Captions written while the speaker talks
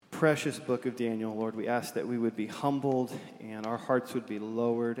precious book of Daniel, Lord, we ask that we would be humbled and our hearts would be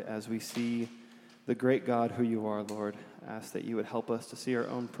lowered as we see the great God who you are, Lord. I ask that you would help us to see our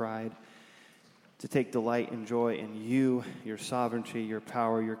own pride, to take delight and joy in you, your sovereignty, your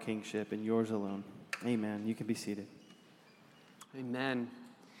power, your kingship, and yours alone. Amen. You can be seated. Amen.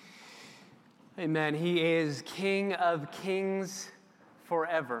 Amen. He is King of kings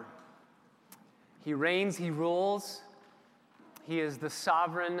forever. He reigns, he rules. He is the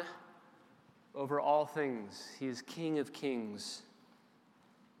sovereign over all things. He is King of kings.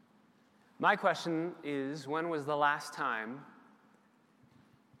 My question is, when was the last time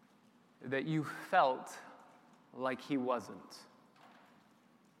that you felt like he wasn't?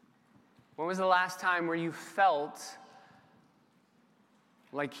 When was the last time where you felt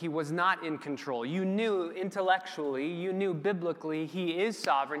like he was not in control? You knew intellectually, you knew biblically, he is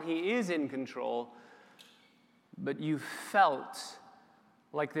sovereign, he is in control, but you felt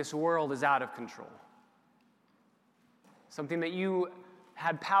like this world is out of control. Something that you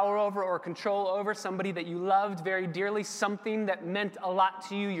had power over or control over, somebody that you loved very dearly, something that meant a lot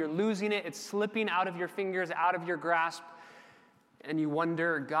to you, you're losing it, it's slipping out of your fingers, out of your grasp, and you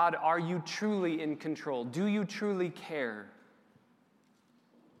wonder, God, are you truly in control? Do you truly care?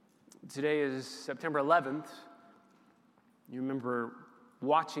 Today is September 11th. You remember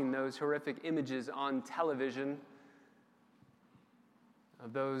watching those horrific images on television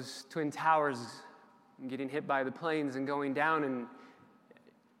of those twin towers getting hit by the planes and going down, and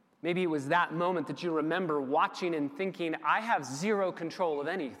maybe it was that moment that you remember watching and thinking, I have zero control of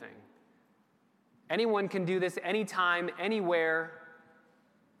anything. Anyone can do this anytime, anywhere.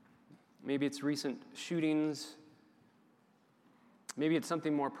 Maybe it's recent shootings. Maybe it's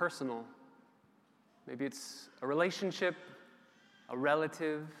something more personal. Maybe it's a relationship, a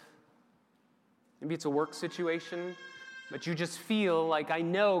relative. Maybe it's a work situation. But you just feel like, I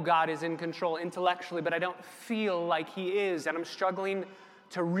know God is in control intellectually, but I don't feel like he is, and I'm struggling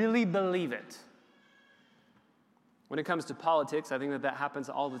to really believe it. When it comes to politics, I think that happens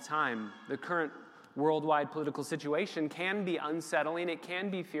all the time. The current worldwide political situation can be unsettling, it can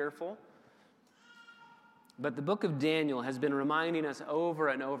be fearful. But the book of Daniel has been reminding us over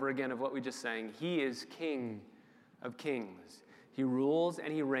and over again of what we just sang. He is King of kings. He rules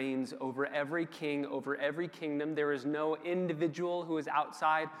and he reigns over every king, over every kingdom. There is no individual who is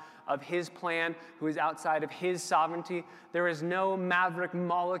outside of his plan, who is outside of his sovereignty. There is no maverick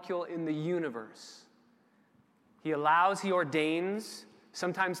molecule in the universe. He allows, he ordains,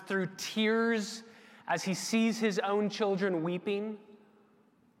 sometimes through tears as he sees his own children weeping.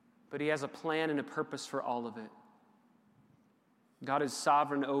 But he has a plan and a purpose for all of it. God is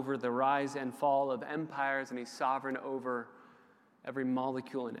sovereign over the rise and fall of empires, and he's sovereign over every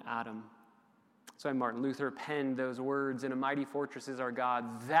molecule and atom. That's why Martin Luther penned those words, "In a mighty fortress is our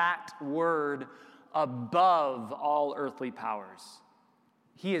God," that word above all earthly powers.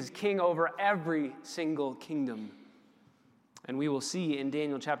 He is king over every single kingdom. And we will see in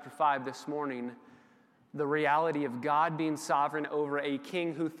Daniel chapter 5 this morning the reality of God being sovereign over a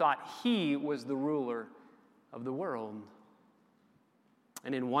king who thought he was the ruler of the world.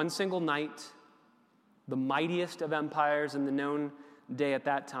 And in one single night, the mightiest of empires in the known day at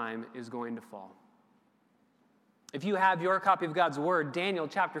that time is going to fall. If you have your copy of God's Word, Daniel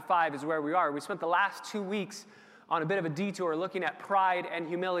chapter 5 is where we are. We spent the last 2 weeks on a bit of a detour looking at pride and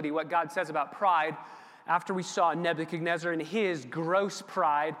humility, what God says about pride, after we saw Nebuchadnezzar and his gross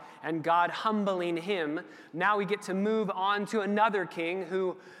pride and God humbling him. Now we get to move on to another king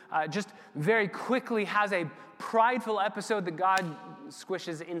who just very quickly has a prideful episode that God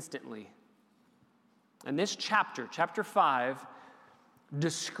squishes instantly. And this chapter, chapter 5,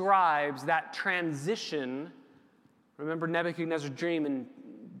 describes that transition. Remember Nebuchadnezzar's dream in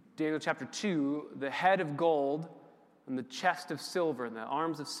Daniel chapter 2, the head of gold and the chest of silver and the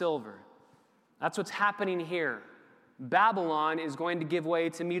arms of silver. That's what's happening here. Babylon is going to give way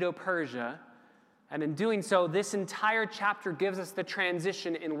to Medo-Persia, and in doing so, this entire chapter gives us the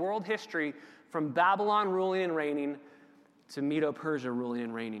transition in world history from Babylon ruling and reigning to Medo-Persia ruling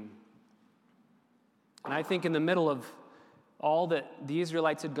and reigning. And I think in the middle of all that the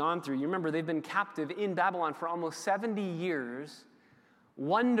Israelites had gone through, you remember they've been captive in Babylon for almost 70 years,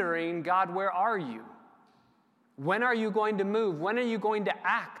 wondering, God, where are you? When are you going to move? When are you going to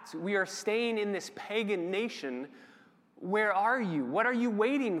act? We are staying in this pagan nation. Where are you? What are you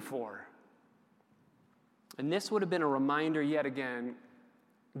waiting for? And this would have been a reminder yet again,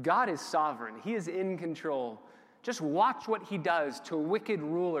 God is sovereign. He is in control. Just watch what he does to wicked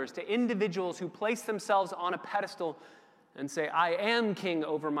rulers, to individuals who place themselves on a pedestal and say, I am king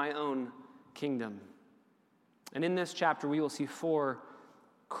over my own kingdom. And in this chapter, we will see 4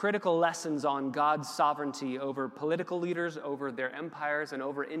 critical lessons on God's sovereignty over political leaders, over their empires, and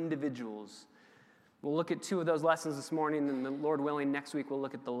over individuals. We'll look at 2 of those lessons this morning, and the Lord willing, next week we'll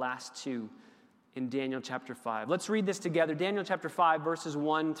look at the last 2 in Daniel chapter 5. Let's read this together. Daniel chapter 5, verses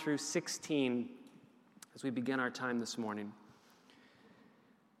 1 through 16, as we begin our time this morning.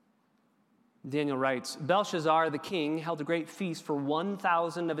 Daniel writes, Belshazzar the king held a great feast for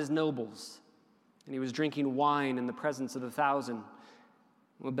 1,000 of his nobles, and he was drinking wine in the presence of the 1,000.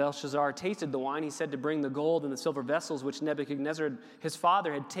 When Belshazzar tasted the wine, he said to bring the gold and the silver vessels which Nebuchadnezzar, his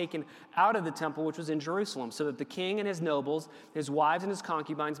father, had taken out of the temple which was in Jerusalem, so that the king and his nobles, his wives and his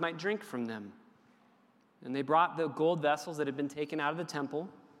concubines might drink from them. And they brought the gold vessels that had been taken out of the temple,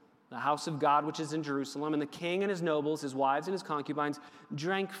 the house of God which is in Jerusalem, and the king and his nobles, his wives and his concubines,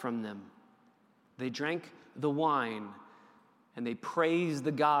 drank from them. They drank the wine, and they praised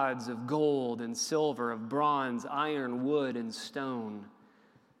the gods of gold and silver, of bronze, iron, wood, and stone.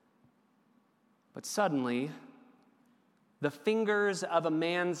 But suddenly, the fingers of a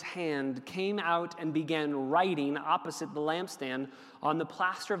man's hand came out and began writing opposite the lampstand on the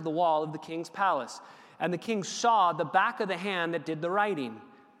plaster of the wall of the king's palace. And the king saw the back of the hand that did the writing.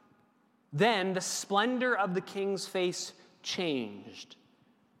 Then the splendor of the king's face changed,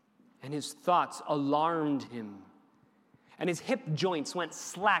 and his thoughts alarmed him. And his hip joints went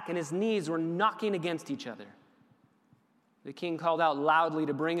slack, and his knees were knocking against each other. The king called out loudly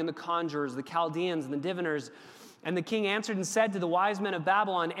to bring in the conjurers, the Chaldeans, and the diviners. And the king answered and said to the wise men of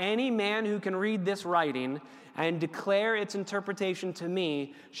Babylon, any man who can read this writing and declare its interpretation to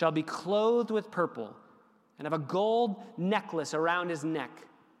me shall be clothed with purple and have a gold necklace around his neck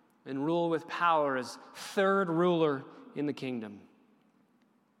and rule with power as 3rd ruler in the kingdom.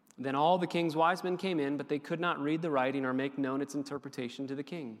 Then all the king's wise men came in, but they could not read the writing or make known its interpretation to the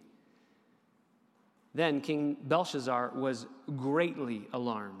king. Then King Belshazzar was greatly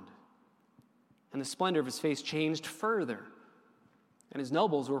alarmed, and the splendor of his face changed further, and his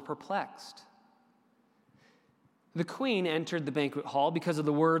nobles were perplexed. The queen entered the banquet hall because of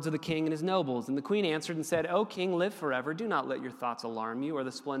the words of the king and his nobles, and the queen answered and said, O king, live forever. Do not let your thoughts alarm you or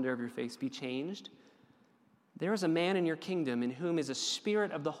the splendor of your face be changed. There is a man in your kingdom in whom is a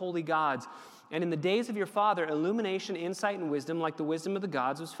spirit of the holy gods, and in the days of your father, illumination, insight, and wisdom like the wisdom of the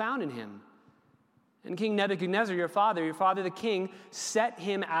gods was found in him. And King Nebuchadnezzar, your father the king, set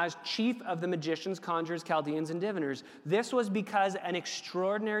him as chief of the magicians, conjurers, Chaldeans, and diviners. This was because an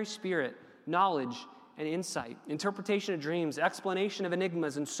extraordinary spirit, knowledge, and insight, interpretation of dreams, explanation of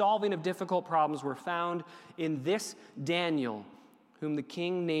enigmas, and solving of difficult problems were found in this Daniel, whom the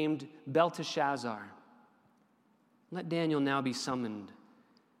king named Belteshazzar. Let Daniel now be summoned,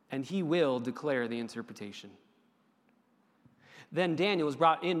 and he will declare the interpretation. Then Daniel was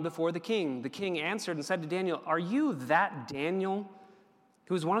brought in before the king. The king answered and said to Daniel, Are you that Daniel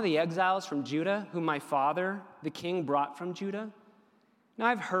who was one of the exiles from Judah, whom my father, the king, brought from Judah? Now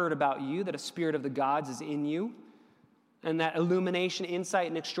I've heard about you, that a spirit of the gods is in you, and that illumination, insight,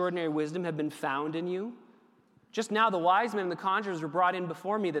 and extraordinary wisdom have been found in you. Just now the wise men and the conjurers were brought in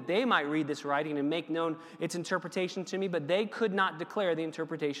before me that they might read this writing and make known its interpretation to me, but they could not declare the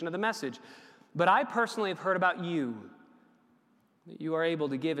interpretation of the message. But I personally have heard about you, that you are able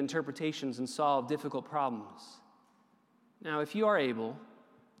to give interpretations and solve difficult problems. Now, if you are able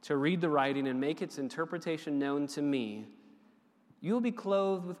to read the writing and make its interpretation known to me, you will be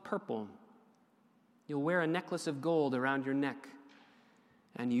clothed with purple. You'll wear a necklace of gold around your neck,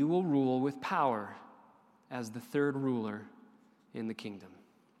 and you will rule with power as the 3rd ruler in the kingdom.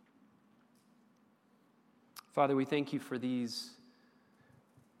 Father, we thank you for these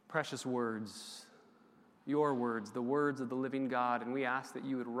precious words, your words, the words of the living God, and we ask that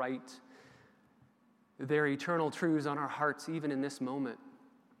you would write their eternal truths on our hearts even in this moment.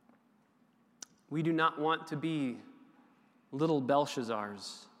 We do not want to be little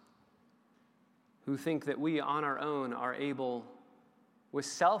Belshazzars who think that we on our own are able, with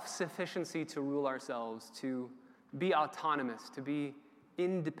self-sufficiency, to rule ourselves, to be autonomous, to be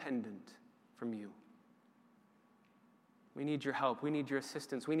independent from you. We need your help. We need your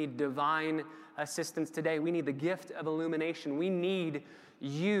assistance. We need divine assistance today. We need the gift of illumination. We need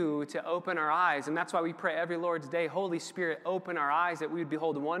you to open our eyes. And that's why we pray every Lord's Day, Holy Spirit, open our eyes that we would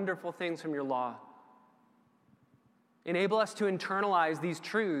behold wonderful things from your law. Enable us to internalize these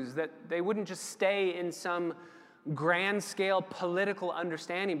truths, that they wouldn't just stay in some grand scale political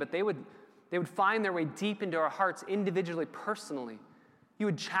understanding, but they would find their way deep into our hearts individually, personally. You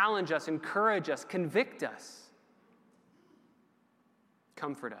would challenge us, encourage us, convict us.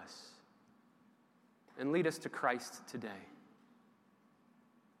 Comfort us, and lead us to Christ today.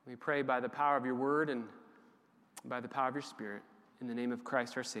 We pray by the power of your word and by the power of your Spirit. In the name of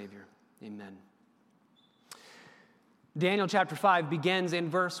Christ our Savior, amen. Daniel chapter 5 begins in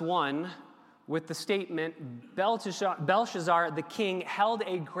verse 1 with the statement, Belshazzar the king held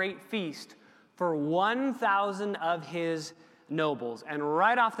a great feast for 1,000 of his nobles. And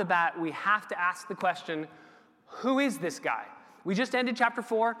right off the bat, we have to ask the question, who is this guy? We just ended chapter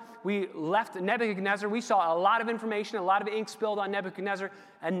 4. We left Nebuchadnezzar. We saw a lot of information, a lot of ink spilled on Nebuchadnezzar.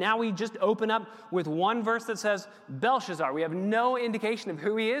 And now we just open up with one verse that says Belshazzar. We have no indication of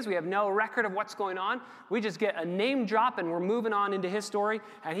who he is. We have no record of what's going on. We just get a name drop and we're moving on into his story.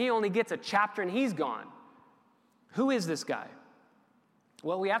 And he only gets a chapter and he's gone. Who is this guy?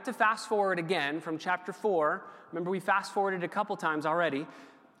 Well, we have to fast forward again from chapter 4. Remember, we fast forwarded a couple times already.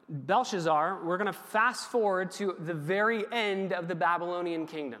 Belshazzar, we're going to fast forward to the very end of the Babylonian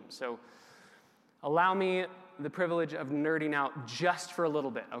kingdom. So allow me the privilege of nerding out just for a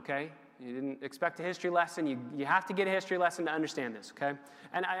little bit, okay? You didn't expect a history lesson. You have to get a history lesson to understand this, okay?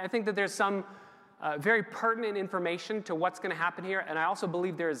 And I think that there's some very pertinent information to what's going to happen here. And I also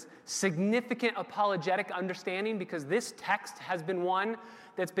believe there's significant apologetic understanding because this text has been one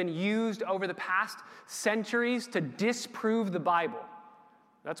that's been used over the past centuries to disprove the Bible.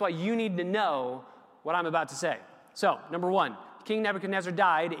 That's why you need to know what I'm about to say. So, number one, King Nebuchadnezzar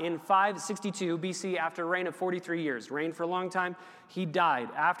died in 562 BC after a reign of 43 years. Reigned for a long time. He died.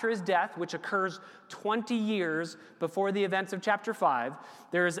 After his death, which occurs 20 years before the events of chapter 5,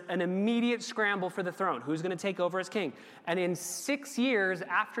 there is an immediate scramble for the throne. Who's going to take over as king? And in 6 years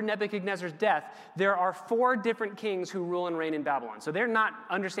after Nebuchadnezzar's death, there are 4 different kings who rule and reign in Babylon. So they're not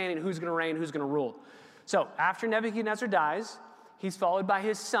understanding who's going to reign, who's going to rule. So after Nebuchadnezzar dies, he's followed by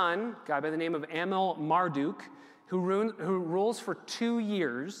his son, a guy by the name of Amel-Marduk, who rules for 2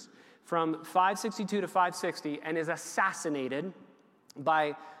 years from 562 to 560 and is assassinated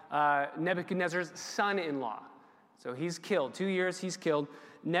by Nebuchadnezzar's son-in-law. So he's killed. 2 years, he's killed.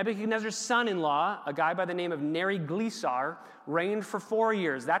 Nebuchadnezzar's son-in-law, a guy by the name of Neri-Glisar, reigned for 4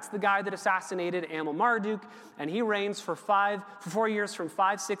 years. That's the guy that assassinated Amel-Marduk, and he reigns for 4 years from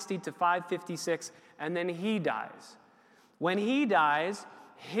 560 to 556, and then he dies. When he dies,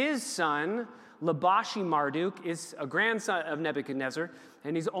 his son, Labashi-Marduk, is a grandson of Nebuchadnezzar,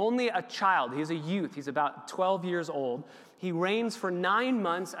 and he's only a child. He's a youth. He's about 12 years old. He reigns for 9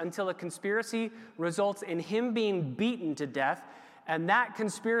 months until a conspiracy results in him being beaten to death, and that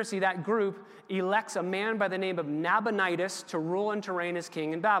conspiracy, that group, elects a man by the name of Nabonidus to rule and to reign as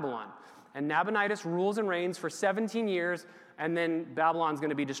king in Babylon. And Nabonidus rules and reigns for 17 years, and then Babylon's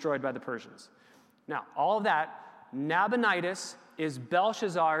going to be destroyed by the Persians. Now, all of that, Nabonidus is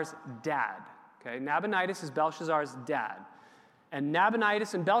Belshazzar's dad. Okay, Nabonidus is Belshazzar's dad. And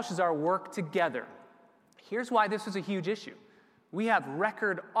Nabonidus and Belshazzar work together. Here's why this was a huge issue. We have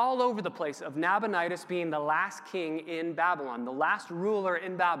record all over the place of Nabonidus being the last king in Babylon, the last ruler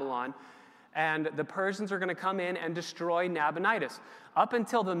in Babylon, and the Persians are going to come in and destroy Nabonidus. Up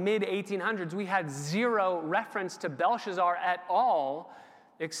until the mid-1800s, we had zero reference to Belshazzar at all,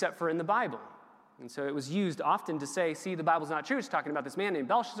 except for in the Bible. And so it was used often to say, see, the Bible's not true. It's talking about this man named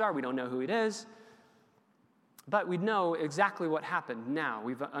Belshazzar. We don't know who it is. But we know exactly what happened now.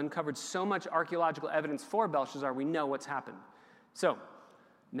 We've uncovered so much archaeological evidence for Belshazzar, we know what's happened. So,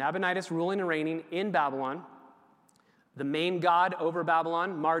 Nabonidus ruling and reigning in Babylon. The main god over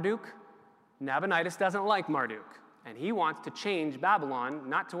Babylon, Marduk. Nabonidus doesn't like Marduk. And he wants to change Babylon,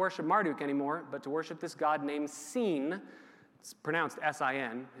 not to worship Marduk anymore, but to worship this god named Sin. It's pronounced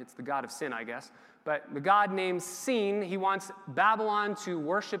S-I-N. It's the god of sin, I guess. But the god named Sin, he wants Babylon to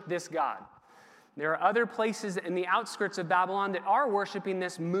worship this god. There are other places in the outskirts of Babylon that are worshiping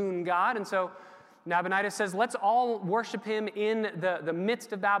this moon god. And so Nabonidus says, let's all worship him in the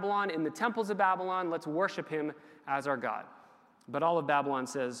midst of Babylon, in the temples of Babylon. Let's worship him as our god. But all of Babylon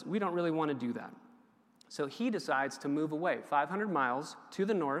says, we don't really want to do that. So he decides to move away 500 miles to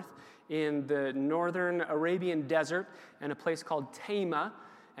the north in the northern Arabian desert in a place called Tema.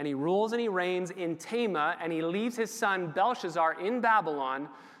 And he rules and he reigns in Tema, and he leaves his son Belshazzar in Babylon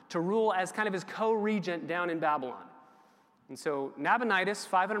to rule as kind of his co-regent down in Babylon. And so Nabonidus,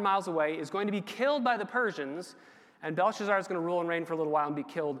 500 miles away, is going to be killed by the Persians, and Belshazzar is going to rule and reign for a little while and be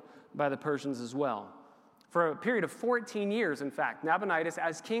killed by the Persians as well. For a period of 14 years, in fact, Nabonidus,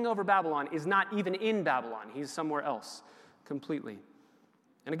 as king over Babylon, is not even in Babylon. He's somewhere else completely.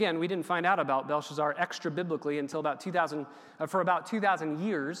 And again, we didn't find out about Belshazzar extra-biblically until for about 2,000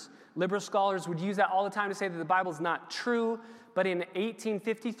 years. Liberal scholars would use that all the time to say that the Bible is not true. But in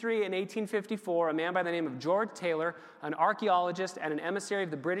 1853 and 1854, a man by the name of George Taylor, an archaeologist and an emissary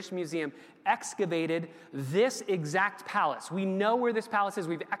of the British Museum, excavated this exact palace. We know where this palace is.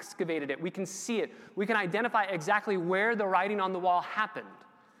 We've excavated it. We can see it. We can identify exactly where the writing on the wall happened.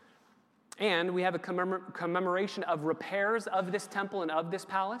 And we have a commemoration of repairs of this temple and of this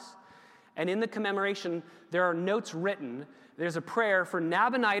palace. And in the commemoration, there are notes written. There's a prayer for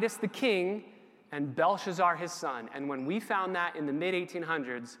Nabonidus the king and Belshazzar his son. And when we found that in the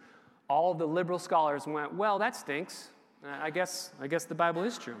mid-1800s, all of the liberal scholars went, well, that stinks. I guess the Bible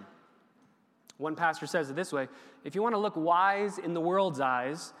is true. One pastor says it this way: if you want to look wise in the world's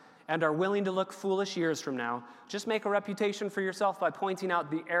eyes and are willing to look foolish years from now, just make a reputation for yourself by pointing out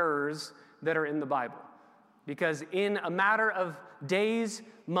the errors that are in the Bible. Because in a matter of days,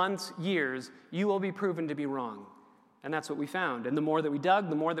 months, years, you will be proven to be wrong. And that's what we found. And the more that we dug,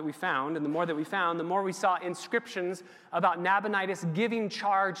 the more that we found. And the more that we found, the more we saw inscriptions about Nabonidus giving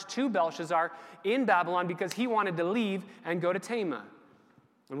charge to Belshazzar in Babylon because he wanted to leave and go to Tema.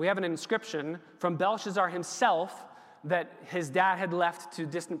 And we have an inscription from Belshazzar himself that his dad had left to a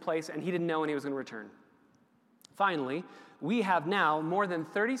distant place and he didn't know when he was going to return. Finally, we have now more than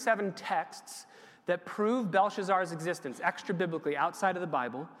 37 texts that prove Belshazzar's existence extra-biblically outside of the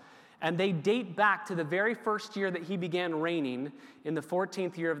Bible, and they date back to the very first year that he began reigning in the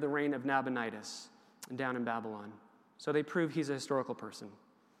 14th year of the reign of Nabonidus down in Babylon. So they prove he's a historical person.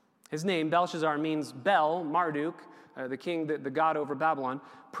 His name, Belshazzar, means Bel, Marduk, the king, the god over Babylon,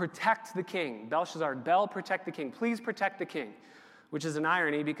 protect the king. Belshazzar, Bel, protect the king. Please protect the king. Which is an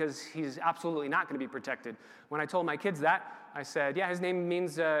irony because he's absolutely not going to be protected. When I told my kids that, I said, yeah, his name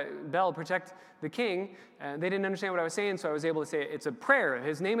means Bel, protect the king. They didn't understand what I was saying, so I was able to say it's a prayer.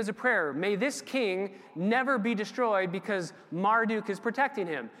 His name is a prayer. May this king never be destroyed because Marduk is protecting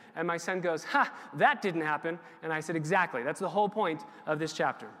him. And my son goes, that didn't happen. And I said, exactly. That's the whole point of this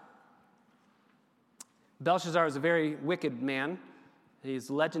chapter. Belshazzar is a very wicked man.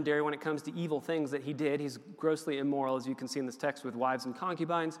 He's legendary when it comes to evil things that he did. He's grossly immoral, as you can see in this text, with wives and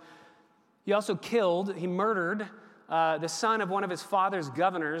concubines. He also murdered the son of one of his father's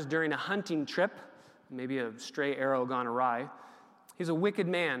governors during a hunting trip, maybe a stray arrow gone awry. He's a wicked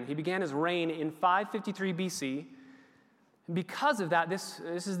man. He began his reign in 553 BC. And because of that, this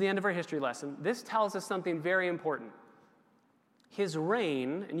is the end of our history lesson. This tells us something very important. His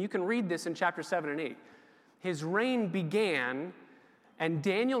reign, and you can read this in chapter 7 and 8, his reign began, and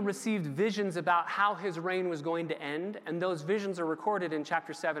Daniel received visions about how his reign was going to end, and those visions are recorded in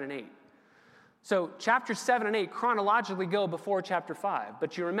chapter 7 and 8. So chapter 7 and 8 chronologically go before chapter 5.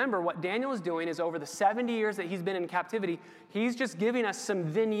 But you remember what Daniel is doing is over the 70 years that he's been in captivity, he's just giving us some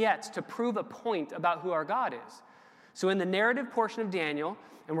vignettes to prove a point about who our God is. So in the narrative portion of Daniel,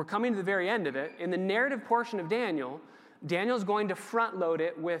 and we're coming to the very end of it, in the narrative portion of Daniel, Daniel's going to front load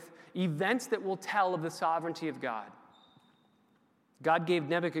it with events that will tell of the sovereignty of God. God gave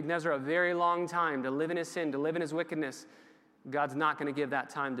Nebuchadnezzar a very long time to live in his sin, to live in his wickedness. God's not going to give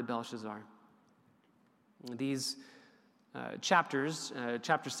that time to Belshazzar. These chapters,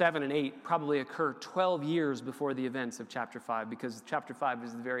 chapter 7 and 8, probably occur 12 years before the events of chapter 5, because chapter 5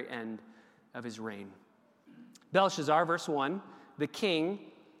 is the very end of his reign. Belshazzar, verse 1, the king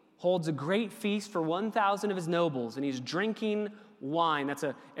holds a great feast for 1,000 of his nobles, and he's drinking wine. That's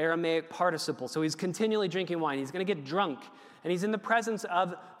an Aramaic participle. So he's continually drinking wine. He's going to get drunk, and he's in the presence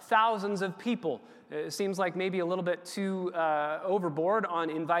of thousands of people. It seems like maybe a little bit too overboard on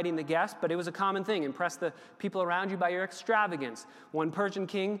inviting the guests, but it was a common thing. Impress the people around you by your extravagance. One Persian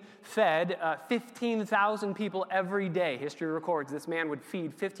king fed 15,000 people every day. History records this man would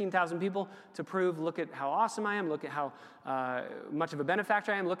feed 15,000 people to prove, look at how awesome I am, look at how much of a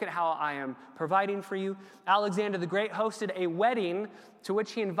benefactor I am, look at how I am providing for you. Alexander the Great hosted a wedding to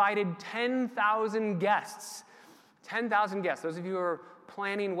which he invited 10,000 guests. 10,000 guests. Those of you who are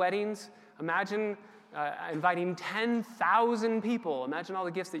planning weddings, imagine inviting 10,000 people. Imagine all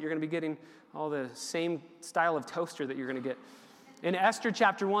the gifts that you're going to be getting, all the same style of toaster that you're going to get. In Esther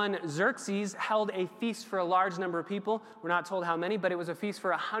chapter 1, Xerxes held a feast for a large number of people. We're not told how many, but it was a feast for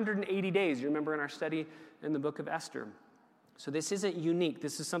 180 days. You remember in our study in the book of Esther. So this isn't unique.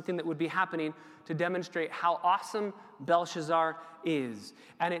 This is something that would be happening to demonstrate how awesome Belshazzar is.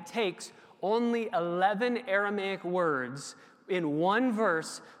 And it takes only 11 Aramaic words in one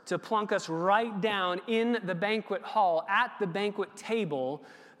verse to plunk us right down in the banquet hall, at the banquet table,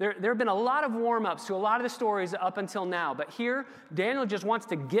 There have been a lot of warm-ups to a lot of the stories up until now, but here, Daniel just wants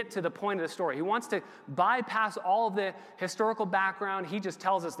to get to the point of the story. He wants to bypass all of the historical background. He just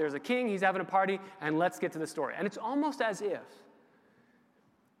tells us there's a king, he's having a party, and let's get to the story. And it's almost as if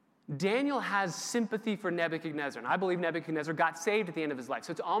Daniel has sympathy for Nebuchadnezzar, and I believe Nebuchadnezzar got saved at the end of his life.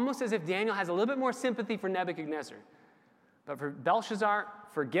 So it's almost as if Daniel has a little bit more sympathy for Nebuchadnezzar. But for Belshazzar,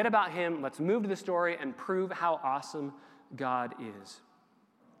 forget about him. Let's move to the story and prove how awesome God is.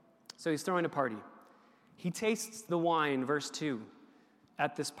 So he's throwing a party. He tastes the wine, verse 2,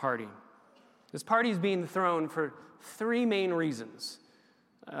 at this party. This party is being thrown for three main reasons.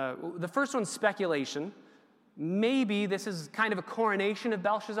 The first one's speculation. Maybe this is kind of a coronation of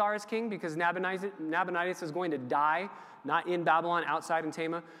Belshazzar as king because Nabonidus is going to die, not in Babylon, outside in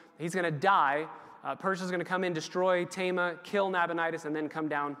Tema. He's going to die. Persia's going to come in, destroy Tema, kill Nabonidus, and then come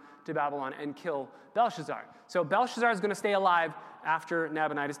down to Babylon and kill Belshazzar. So Belshazzar is going to stay alive after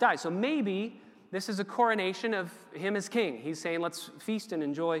Nabonidus dies. So maybe this is a coronation of him as king. He's saying, let's feast and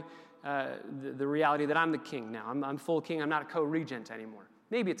enjoy the reality that I'm the king now. I'm full king. I'm not a co-regent anymore.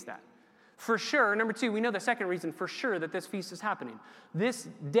 Maybe it's that. For sure, number two, we know the second reason for sure that this feast is happening. This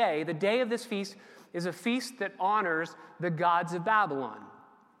day, the day of this feast, is a feast that honors the gods of Babylon.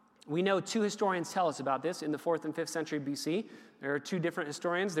 We know two historians tell us about this in the 4th and 5th century BC. There are two different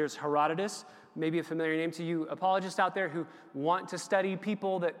historians. There's Herodotus, maybe a familiar name to you apologists out there who want to study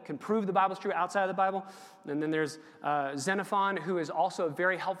people that can prove the Bible's true outside of the Bible. And then there's Xenophon, who is also a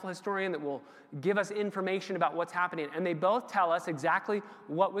very helpful historian that will give us information about what's happening. And they both tell us exactly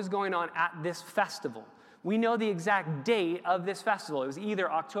what was going on at this festival. We know the exact date of this festival. It was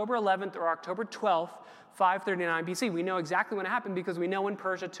either October 11th or October 12th, 539 BC. We know exactly when it happened because we know when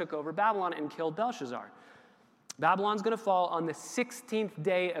Persia took over Babylon and killed Belshazzar. Babylon's going to fall on the 16th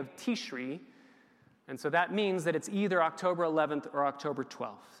day of Tishri, and so that means that it's either October 11th or October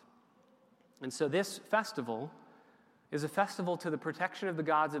 12th. And so this festival is a festival to the protection of the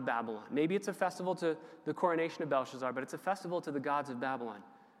gods of Babylon. Maybe it's a festival to the coronation of Belshazzar, but it's a festival to the gods of Babylon.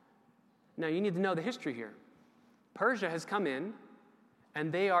 Now, you need to know the history here. Persia has come in,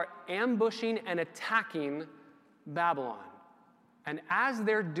 and they are ambushing and attacking Babylon. And as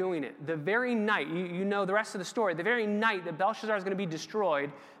they're doing it, the very night, you know the rest of the story, the very night that Belshazzar is going to be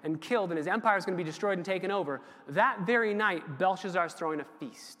destroyed and killed and his empire is going to be destroyed and taken over, that very night, Belshazzar is throwing a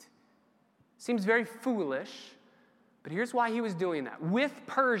feast. Seems very foolish, but here's why he was doing that. With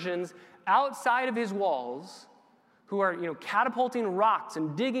Persians outside of his walls who are, catapulting rocks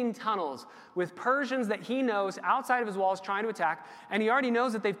and digging tunnels, with Persians that he knows outside of his walls trying to attack, and he already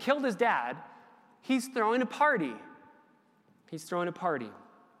knows that they've killed his dad, he's throwing a party. He's throwing a party.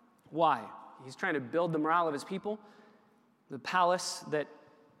 Why? He's trying to build the morale of his people. The palace that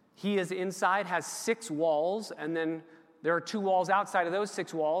he is inside has 6 walls, and then there are 2 walls outside of those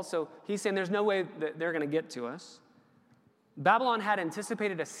 6 walls, so he's saying there's no way that they're going to get to us. Babylon had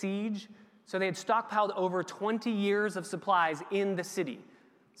anticipated a siege, so they had stockpiled over 20 years of supplies in the city.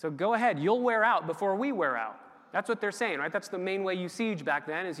 So go ahead, you'll wear out before we wear out. That's what they're saying, right? That's the main way you siege back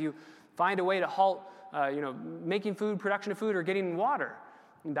then, is you find a way to halt making food, production of food, or getting water.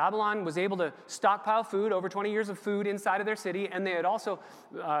 And Babylon was able to stockpile food, over 20 years of food inside of their city, and they had also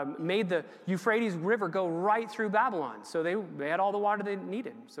made the Euphrates River go right through Babylon. So they had all the water they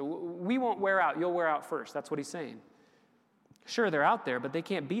needed. So we won't wear out, you'll wear out first. That's what he's saying. Sure, they're out there, but they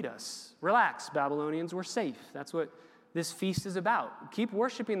can't beat us. Relax, Babylonians, we're safe. That's what this feast is about. Keep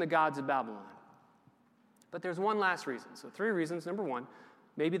worshiping the gods of Babylon. But there's one last reason. So 3 reasons. Number 1,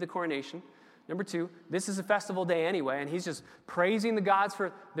 maybe the coronation. Number 2, this is a festival day anyway, and he's just praising the gods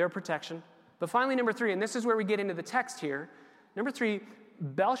for their protection. But finally, number 3, and this is where we get into the text here. Number 3,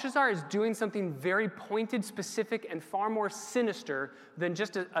 Belshazzar is doing something very pointed, specific, and far more sinister than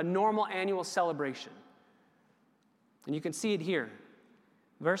just a normal annual celebration. And you can see it here.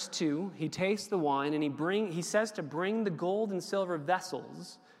 Verse 2, he tastes the wine, and he says to bring the gold and silver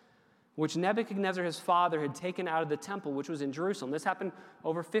vessels which Nebuchadnezzar, his father, had taken out of the temple, which was in Jerusalem. This happened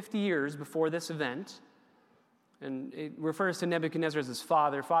over 50 years before this event. And it refers to Nebuchadnezzar as his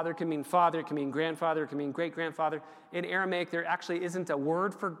father. Father, it can mean grandfather, it can mean great-grandfather. In Aramaic, there actually isn't a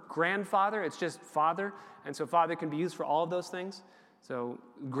word for grandfather. It's just father. And so father can be used for all of those things. So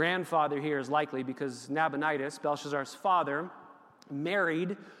grandfather here is likely because Nabonidus, Belshazzar's father,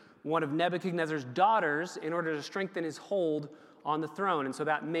 married one of Nebuchadnezzar's daughters in order to strengthen his hold on the throne. And so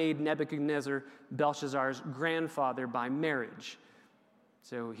that made Nebuchadnezzar Belshazzar's grandfather by marriage.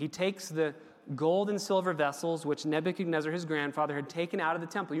 So he takes the gold and silver vessels which Nebuchadnezzar, his grandfather, had taken out of the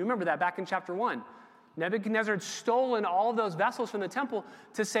temple. You remember that back in chapter 1. Nebuchadnezzar had stolen all of those vessels from the temple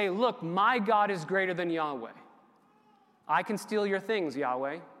to say, look, my God is greater than Yahweh. I can steal your things,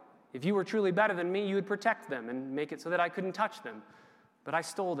 Yahweh. If you were truly better than me, you would protect them and make it so that I couldn't touch them. But I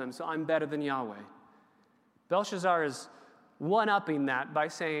stole them, so I'm better than Yahweh. Belshazzar is one-upping that by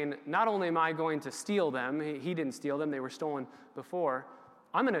saying, not only am I going to steal them, he didn't steal them, they were stolen before,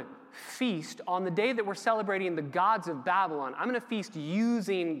 I'm going to feast on the day that we're celebrating the gods of Babylon. I'm going to feast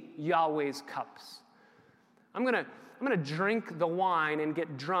using Yahweh's cups. I'm going to drink the wine and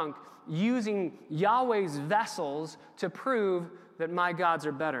get drunk using Yahweh's vessels to prove that my gods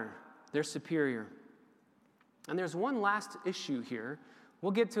are better. They're superior. And there's one last issue here.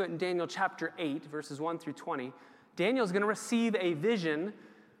 We'll get to it in Daniel chapter 8, verses 1 through 20. Daniel's going to receive a vision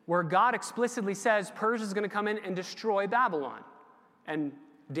where God explicitly says Persia's going to come in and destroy Babylon. And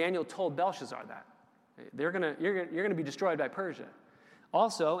Daniel told Belshazzar that. You're going to be destroyed by Persia.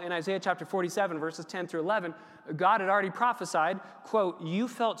 Also, in Isaiah chapter 47, verses 10 through 11, God had already prophesied, quote, "You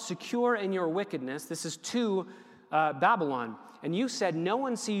felt secure in your wickedness." This is to Babylon. "And you said, 'No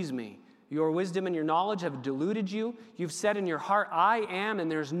one sees me.' Your wisdom and your knowledge have deluded you. You've said in your heart, 'I am,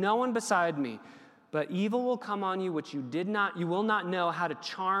 and there's no one beside me.' But evil will come on you which you will not know how to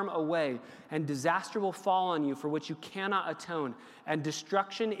charm away, and disaster will fall on you for which you cannot atone. And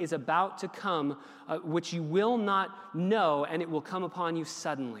destruction is about to come, which you will not know, and it will come upon you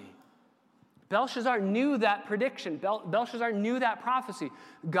suddenly." Belshazzar knew that prediction. Belshazzar knew that prophecy.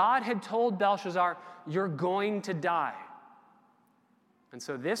 God had told Belshazzar, "You're going to die." And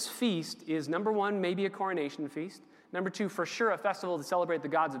so this feast is, number one, maybe a coronation feast. Number two, for sure, a festival to celebrate the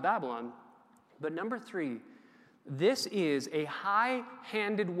gods of Babylon. But number three, this is a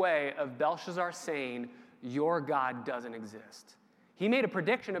high-handed way of Belshazzar saying, your God doesn't exist. He made a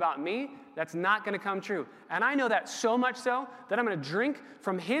prediction about me that's not going to come true. And I know that so much so that I'm going to drink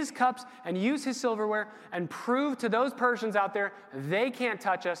from his cups and use his silverware and prove to those Persians out there they can't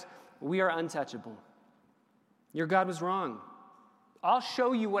touch us. We are untouchable. Your God was wrong. I'll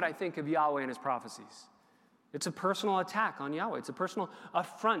show you what I think of Yahweh and his prophecies. It's a personal attack on Yahweh. It's a personal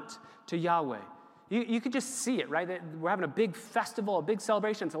affront to Yahweh. You could just see it, right? We're having a big festival, a big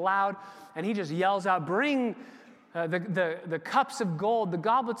celebration. It's loud, and he just yells out, "Bring the cups of gold, the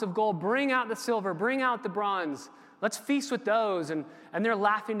goblets of gold. Bring out the silver. Bring out the bronze. Let's feast with those." And they're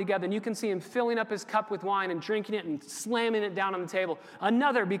laughing together, and you can see him filling up his cup with wine and drinking it and slamming it down on the table.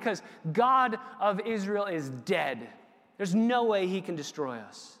 Another, because God of Israel is dead. There's no way he can destroy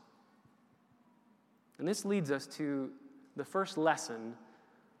us. And this leads us to the first lesson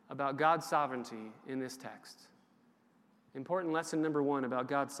about God's sovereignty in this text. Important lesson number one about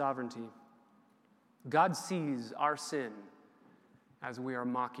God's sovereignty. God sees our sin as we are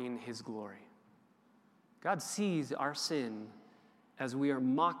mocking his glory. God sees our sin as we are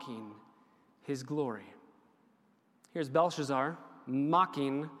mocking his glory. Here's Belshazzar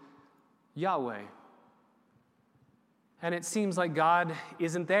mocking Yahweh. And it seems like God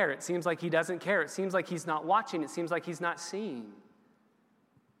isn't there. It seems like he doesn't care. It seems like he's not watching. It seems like he's not seeing.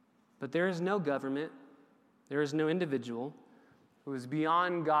 But there is no government, there is no individual who is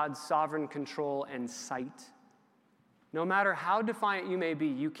beyond God's sovereign control and sight. No matter how defiant you may be,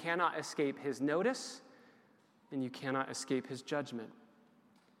 you cannot escape his notice, and you cannot escape his judgment.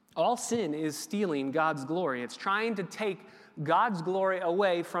 All sin is stealing God's glory. It's trying to take God's glory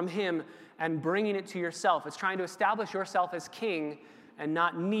away from him and bringing it to yourself. It's trying to establish yourself as king and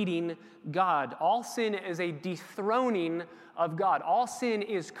not needing God. All sin is a dethroning of God. All sin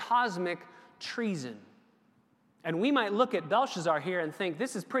is cosmic treason. And we might look at Belshazzar here and think,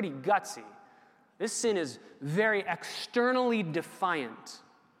 this is pretty gutsy. This sin is very externally defiant.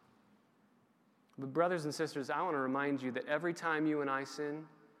 But brothers and sisters, I want to remind you that every time you and I sin,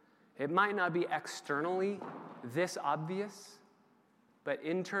 it might not be externally this obvious, but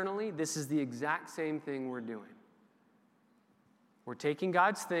internally, this is the exact same thing we're doing. We're taking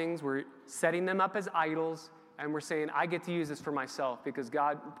God's things, we're setting them up as idols, and we're saying, I get to use this for myself because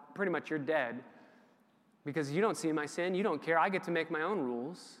God, pretty much you're dead. Because you don't see my sin, you don't care, I get to make my own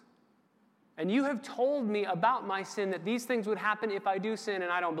rules. And you have told me about my sin, that these things would happen if I do sin,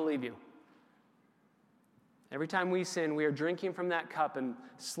 and I don't believe you. Every time we sin, we are drinking from that cup and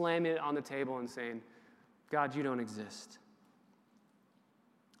slamming it on the table and saying, God, you don't exist.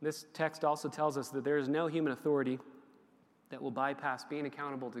 This text also tells us that there is no human authority that will bypass being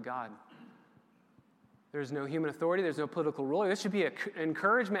accountable to God. There's no human authority. There's no political ruler. This should be an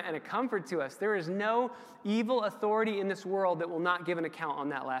encouragement and a comfort to us. There is no evil authority in this world that will not give an account on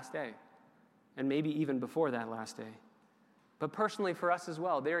that last day, and maybe even before that last day. But personally for us as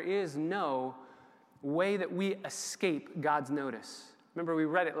well, there is no way that we escape God's notice. Remember, we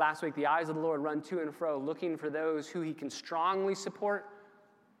read it last week. The eyes of the Lord run to and fro, looking for those who he can strongly support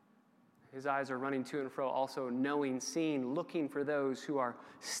His eyes are running to and fro, also knowing, seeing, looking for those who are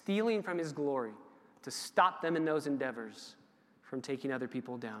stealing from his glory to stop them in those endeavors from taking other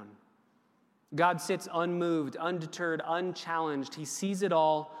people down. God sits unmoved, undeterred, unchallenged. He sees it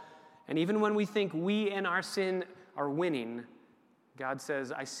all. And even when we think we in our sin are winning, God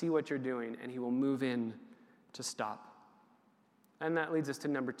says, I see what you're doing, and he will move in to stop. And that leads us to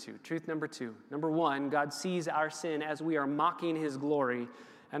number two, truth number two. Number one, God sees our sin as we are mocking his glory.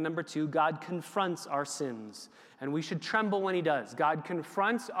 And number two, God confronts our sins, and we should tremble when he does. God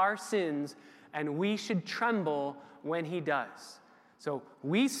confronts our sins, and we should tremble when he does. So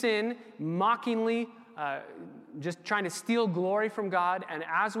we sin mockingly, just trying to steal glory from God, and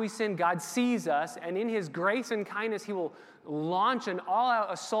as we sin, God sees us, and in his grace and kindness, he will launch an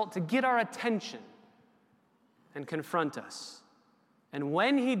all-out assault to get our attention and confront us. And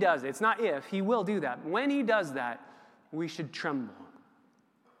when he does it, it's not if, he will do that. When he does that, we should tremble.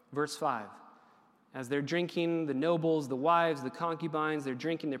 Verse 5, as they're drinking, the nobles, the wives, the concubines, they're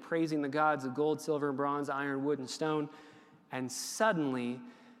drinking, they're praising the gods of gold, silver, bronze, iron, wood, and stone. And suddenly,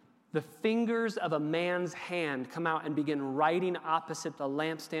 the fingers of a man's hand come out and begin writing opposite the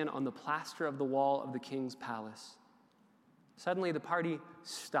lampstand on the plaster of the wall of the king's palace. Suddenly, the party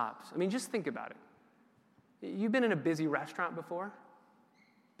stops. I mean, just think about it. You've been in a busy restaurant before?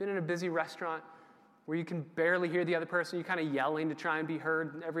 Been in a busy restaurant where you can barely hear the other person, you're kind of yelling to try and be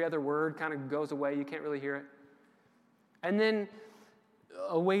heard, every other word kind of goes away, you can't really hear it. And then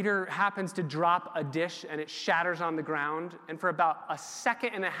a waiter happens to drop a dish and it shatters on the ground, and for about a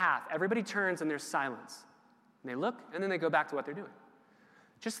second and a half, everybody turns and there's silence. And they look, and then they go back to what they're doing.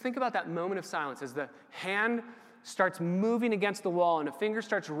 Just think about that moment of silence as the hand starts moving against the wall and a finger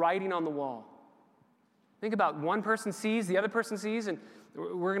starts writing on the wall. Think about one person sees, the other person sees, and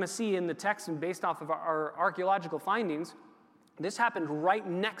we're going to see in the text and based off of our archaeological findings, this happened right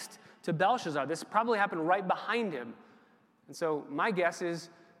next to Belshazzar. This probably happened right behind him. And so my guess is,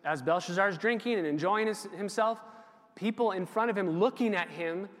 as Belshazzar is drinking and enjoying himself, people in front of him looking at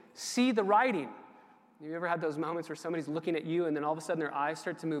him see the writing. Have you ever had those moments where somebody's looking at you and then all of a sudden their eyes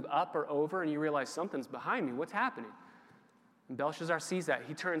start to move up or over and you realize something's behind me? What's happening? And Belshazzar sees that.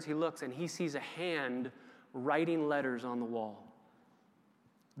 He turns, he looks, and he sees a hand writing letters on the wall.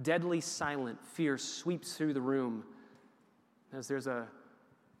 Deadly silent, fear sweeps through the room as there's a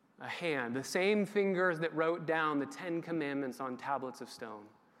hand, the same fingers that wrote down the 10 Commandments on tablets of stone,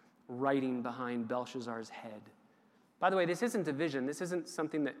 writing behind Belshazzar's head. By the way, this isn't a vision. This isn't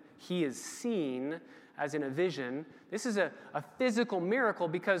something that he is seeing as in a vision. This is a physical miracle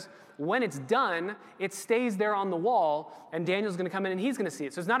because when it's done, it stays there on the wall, and Daniel's going to come in and he's going to see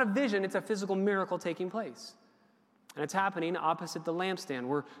it. So it's not a vision, it's a physical miracle taking place. And it's happening opposite the lampstand.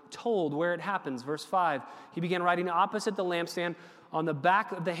 We're told where it happens. Verse 5, he began writing opposite the lampstand. On the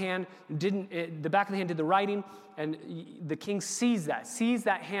back of the hand, the back of the hand did the writing, and the king sees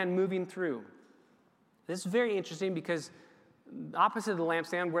that hand moving through. This is very interesting because opposite the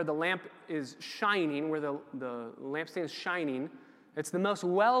lampstand, where the lamp is shining, where the lampstand is shining, it's the most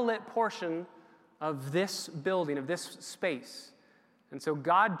well-lit portion of this building, of this space. And so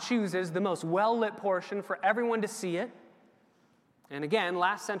God chooses the most well-lit portion for everyone to see it. And again,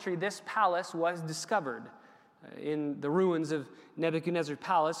 last century, this palace was discovered. In the ruins of Nebuchadnezzar's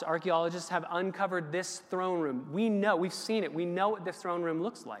palace, archaeologists have uncovered this throne room. We've seen it. We know what this throne room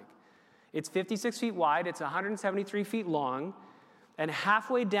looks like. It's 56 feet wide. It's 173 feet long. And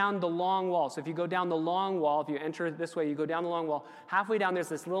halfway down the long wall, so if you go down the long wall, if you enter it this way, you go down the long wall, halfway down there's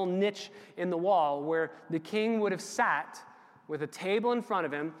this little niche in the wall where the king would have sat with a table in front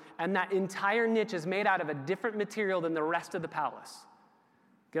of him, and that entire niche is made out of a different material than the rest of the palace.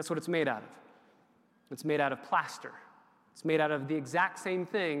 Guess what it's made out of? It's made out of plaster. It's made out of the exact same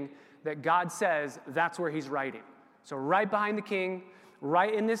thing that God says that's where he's writing. So right behind the king,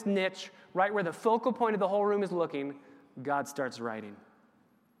 right in this niche, right where the focal point of the whole room is looking, God starts writing.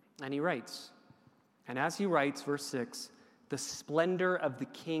 And he writes. And as he writes, verse 6, the splendor of the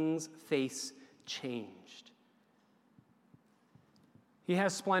king's face changed. He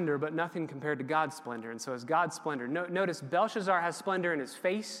has splendor, but nothing compared to God's splendor. And so as God's splendor, notice Belshazzar has splendor in his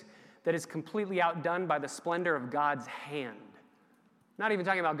face that is completely outdone by the splendor of God's hand. Not even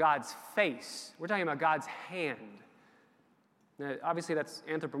talking about God's face. We're talking about God's hand. Now, obviously, that's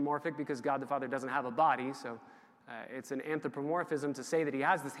anthropomorphic because God the Father doesn't have a body, so it's an anthropomorphism to say that he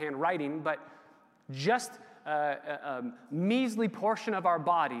has this hand writing, but just a measly portion of our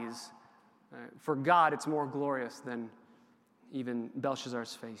bodies, for God, it's more glorious than even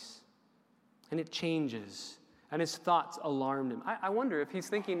Belshazzar's face. And it changes. And his thoughts alarmed him. I wonder if he's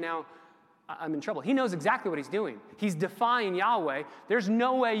thinking now, I'm in trouble. He knows exactly what he's doing. He's defying Yahweh. There's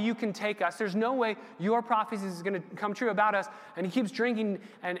no way you can take us. There's no way your prophecy is going to come true about us. And he keeps drinking,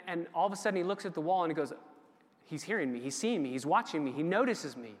 and all of a sudden he looks at the wall and he goes, he's hearing me, he's seeing me, he's watching me, he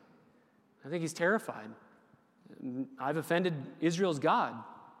notices me. I think he's terrified. I've offended Israel's God.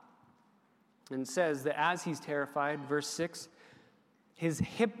 And it says that as he's terrified, verse 6, his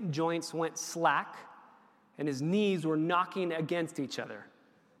hip joints went slack and his knees were knocking against each other.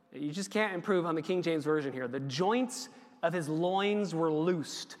 You just can't improve on the King James Version here. The joints of his loins were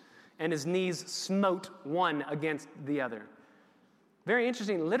loosed, and his knees smote one against the other. Very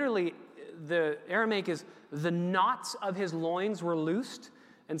interesting. Literally, the Aramaic is, the knots of his loins were loosed,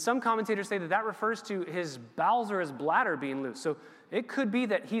 and some commentators say that that refers to his bowels or his bladder being loose. So it could be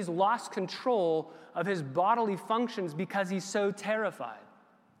that he's lost control of his bodily functions because he's so terrified.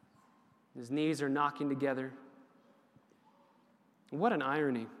 His knees are knocking together. What an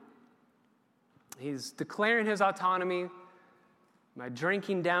irony. He's declaring his autonomy by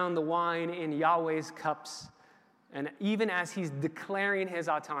drinking down the wine in Yahweh's cups. And even as he's declaring his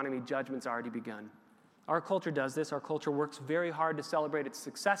autonomy, judgment's already begun. Our culture does this. Our culture works very hard to celebrate its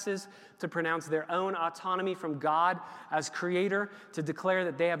successes, to pronounce their own autonomy from God as creator, to declare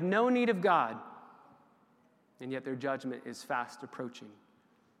that they have no need of God. And yet their judgment is fast approaching.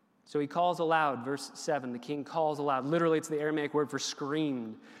 So he calls aloud, verse 7, the king calls aloud. Literally, it's the Aramaic word for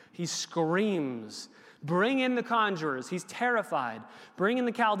screamed. He screams, bring in the conjurers. He's terrified. Bring in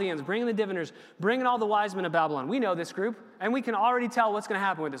the Chaldeans, bring in the diviners, bring in all the wise men of Babylon. We know this group, and we can already tell what's going to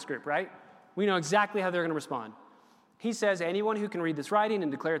happen with this group, right? We know exactly how they're going to respond. He says, anyone who can read this writing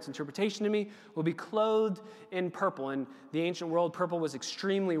and declare its interpretation to me will be clothed in purple. In the ancient world, purple was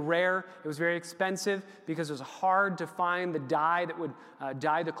extremely rare. It was very expensive because it was hard to find the dye that would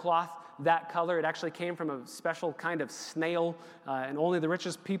dye the cloth that color. It actually came from a special kind of snail, and only the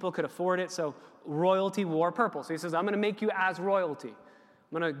richest people could afford it. So royalty wore purple. So he says, I'm going to make you as royalty.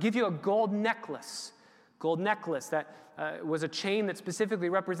 I'm going to give you a gold necklace that was a chain that specifically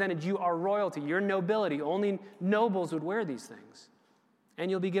represented you are royalty, your nobility. Only nobles would wear these things. And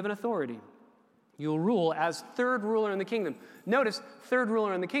you'll be given authority. You'll rule as third ruler in the kingdom. Notice, third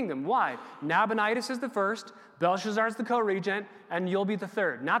ruler in the kingdom. Why? Nabonidus is the first, Belshazzar is the co-regent, and you'll be the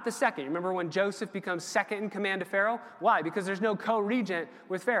third, not the second. Remember when Joseph becomes second in command to Pharaoh? Why? Because there's no co-regent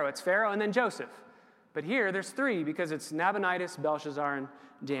with Pharaoh. It's Pharaoh and then Joseph. But here, there's three because it's Nabonidus, Belshazzar, and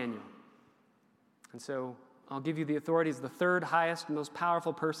Daniel. And so I'll give you the authority as the third highest, most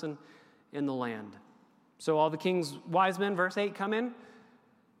powerful person in the land. So all the king's wise men, verse 8, come in,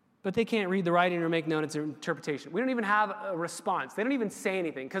 but they can't read the writing or make known its interpretation. We don't even have a response. They don't even say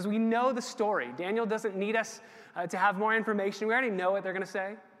anything because we know the story. Daniel doesn't need us to have more information. We already know what they're going to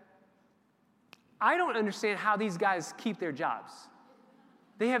say. I don't understand how these guys keep their jobs.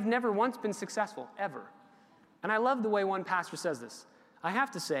 They have never once been successful, ever. And I love the way one pastor says this. I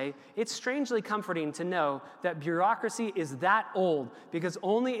have to say, it's strangely comforting to know that bureaucracy is that old because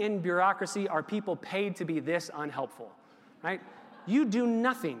only in bureaucracy are people paid to be this unhelpful, right? You do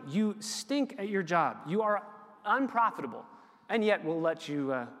nothing. You stink at your job. You are unprofitable, and yet we'll let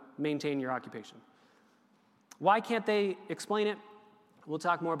you maintain your occupation. Why can't they explain it? We'll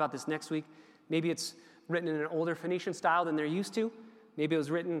talk more about this next week. Maybe it's written in an older Phoenician style than they're used to. Maybe it was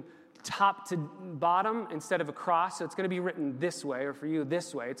written top to bottom instead of across, so it's going to be written this way, or for you,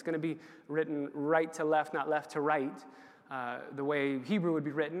 this way. It's going to be written right to left, not left to right. The way Hebrew would be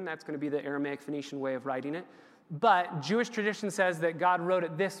written, that's going to be the Aramaic Phoenician way of writing it. But Jewish tradition says that God wrote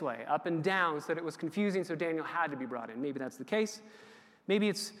it this way, up and down, so that it was confusing, so Daniel had to be brought in. Maybe that's the case. Maybe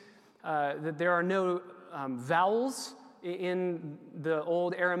it's that there are no vowels in the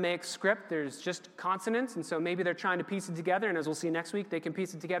old Aramaic script. There's just consonants, and so maybe they're trying to piece it together, and as we'll see next week, they can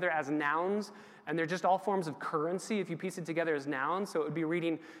piece it together as nouns, and they're just all forms of currency if you piece it together as nouns. So it would be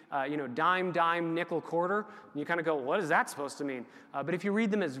reading, dime, nickel, quarter, and you kind of go, what is that supposed to mean? But if you read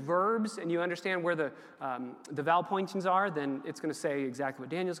them as verbs and you understand where the vowel pointings are, then it's going to say exactly what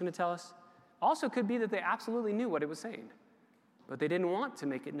Daniel's going to tell us. Also could be that they absolutely knew what it was saying, but they didn't want to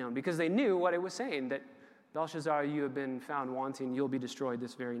make it known because they knew what it was saying, that Belshazzar, you have been found wanting, you'll be destroyed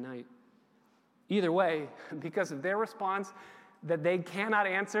this very night. Either way, because of their response that they cannot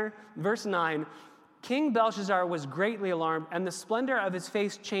answer, verse 9, King Belshazzar was greatly alarmed, and the splendor of his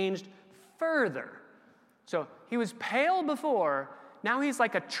face changed further. So he was pale before, now he's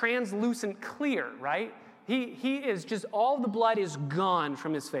like a translucent clear, right? He is just, all the blood is gone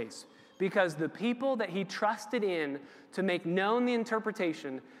from his face because the people that he trusted in to make known the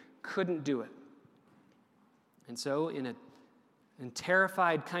interpretation couldn't do it. And so in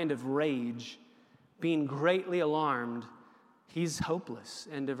terrified kind of rage, being greatly alarmed, He's hopeless.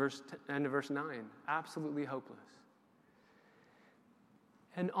 End of verse 9. Absolutely hopeless.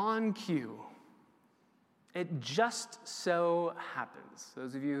 And on cue, it just so happens.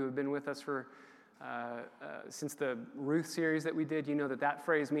 Those of you who have been with us for since the Ruth series that we did, you know that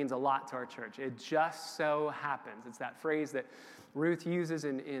phrase means a lot to our church. It just so happens. It's that phrase that Ruth uses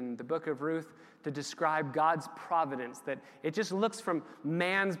in the book of Ruth to describe God's providence, that it just looks from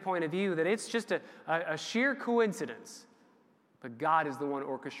man's point of view, that it's just a sheer coincidence. But God is the one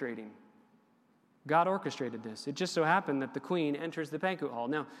orchestrating. God orchestrated this. It just so happened that the queen enters the banquet hall.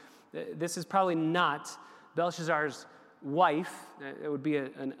 Now, this is probably not Belshazzar's wife. It would be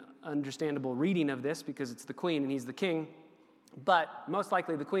an understandable reading of this because it's the queen and he's the king. But most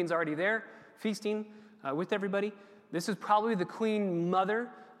likely the queen's already there, feasting with everybody. This is probably the queen mother.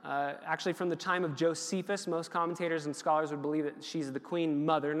 Actually, from the time of Josephus, most commentators and scholars would believe that she's the queen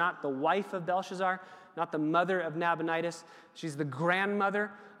mother, not the wife of Belshazzar, not the mother of Nabonidus. She's the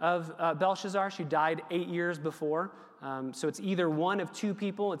grandmother of Belshazzar. She died 8 years before. So it's either one of two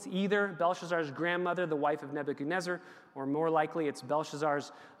people. It's either Belshazzar's grandmother, the wife of Nebuchadnezzar, or more likely it's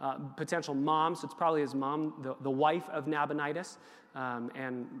Belshazzar's potential mom. So it's probably his mom, the wife of Nabonidus,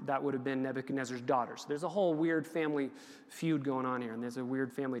 and that would have been Nebuchadnezzar's daughter. So there's a whole weird family feud going on here, and there's a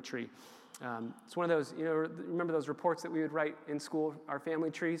weird family tree. It's one of those, remember those reports that we would write in school, our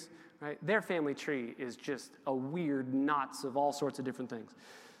family trees, right? Their family tree is just a weird knots of all sorts of different things.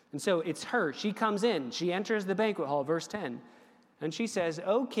 And so it's her. She comes in. She enters the banquet hall, verse 10. And she says,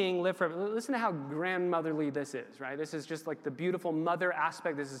 "O king, live forever." Listen to how grandmotherly this is, right? This is just like the beautiful mother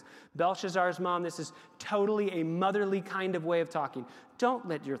aspect. This is Belshazzar's mom. This is totally a motherly kind of way of talking. Don't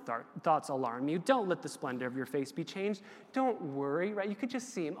let your thoughts alarm you. Don't let the splendor of your face be changed. Don't worry, right? You could just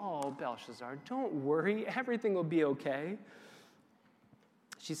see him. "Oh, Belshazzar, don't worry. Everything will be okay."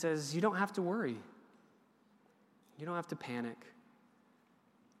 She says, "You don't have to worry. You don't have to panic.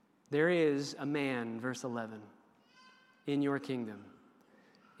 There is a man," verse 11, "in your kingdom,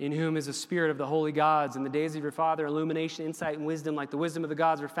 in whom is the spirit of the holy gods. In the days of your father, illumination, insight, and wisdom, like the wisdom of the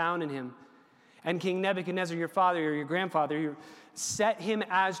gods, were found in him. And King Nebuchadnezzar, your father, or your grandfather, you set him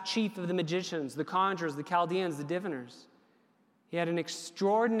as chief of the magicians, the conjurers, the Chaldeans, the diviners. He had an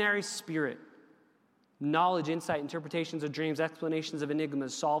extraordinary spirit, knowledge, insight, interpretations of dreams, explanations of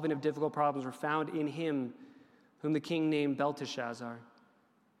enigmas, solving of difficult problems were found in him, whom the king named Belteshazzar.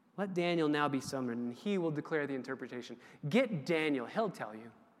 Let Daniel now be summoned, and he will declare the interpretation." Get Daniel, he'll tell you.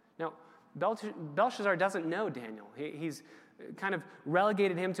 Now, Belshazzar doesn't know Daniel. He's kind of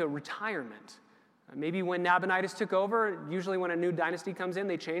relegated him to retirement. Maybe when Nabonidus took over, usually when a new dynasty comes in,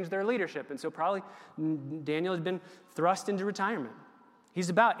 they change their leadership. And so probably Daniel has been thrust into retirement. He's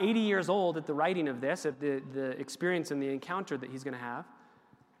about 80 years old at the writing of this, at the experience and the encounter that he's going to have.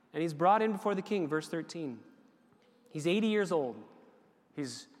 And he's brought in before the king, verse 13. He's 80 years old.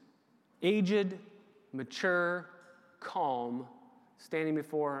 He's aged, mature, calm, standing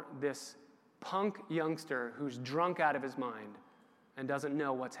before this punk youngster who's drunk out of his mind and doesn't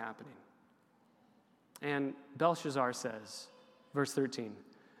know what's happening. And Belshazzar says, verse 13,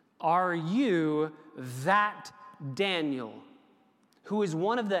 "Are you that Daniel, who is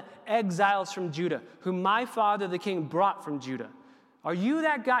one of the exiles from Judah, whom my father the king brought from Judah? Are you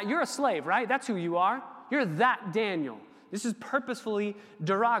that guy? You're a slave, right? That's who you are. You're that Daniel." This is purposefully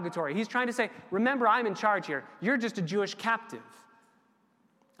derogatory. He's trying to say, remember, I'm in charge here. You're just a Jewish captive.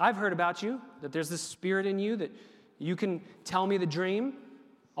 I've heard about you, that there's this spirit in you, that you can tell me the dream.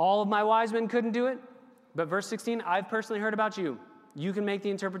 All of my wise men couldn't do it. But verse 16, I've personally heard about you. You can make the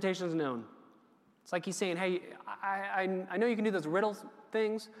interpretations known. It's like he's saying, hey, I know you can do those riddle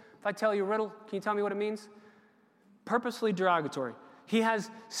things. If I tell you a riddle, can you tell me what it means? Purposefully derogatory. He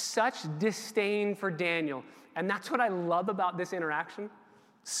has such disdain for Daniel. And that's what I love about this interaction.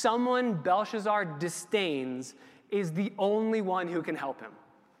 Someone Belshazzar disdains is the only one who can help him.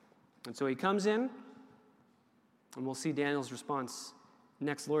 And so he comes in, and we'll see Daniel's response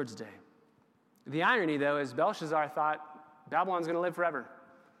next Lord's Day. The irony, though, is Belshazzar thought Babylon's going to live forever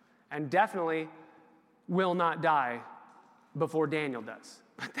and definitely will not die before Daniel does.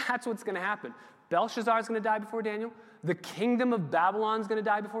 But that's what's going to happen. Belshazzar's going to die before Daniel. The kingdom of Babylon's going to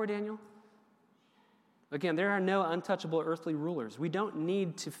die before Daniel. Again, there are no untouchable earthly rulers. We don't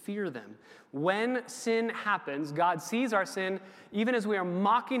need to fear them. When sin happens, God sees our sin, even as we are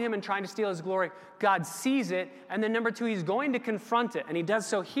mocking him and trying to steal his glory. God sees it, and then number two, he's going to confront it. And he does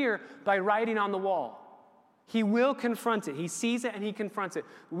so here by writing on the wall. He will confront it. He sees it and he confronts it.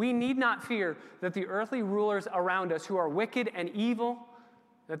 We need not fear that the earthly rulers around us who are wicked and evil,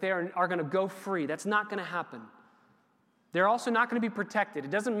 that they are going to go free. That's not going to happen. They're also not going to be protected.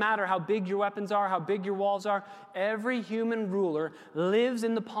 It doesn't matter how big your weapons are, how big your walls are. Every human ruler lives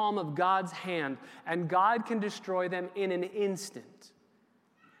in the palm of God's hand, and God can destroy them in an instant.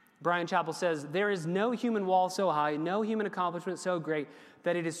 Brian Chappell says, there is no human wall so high, no human accomplishment so great,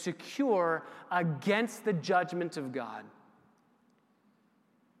 that it is secure against the judgment of God.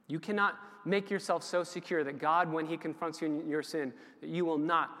 You cannot make yourself so secure that God, when he confronts you in your sin, that you will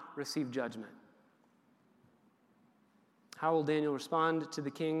not receive judgment. How will Daniel respond to the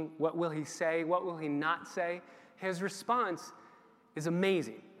king? What will he say? What will he not say? His response is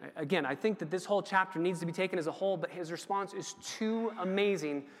amazing. Again, I think that this whole chapter needs to be taken as a whole, but his response is too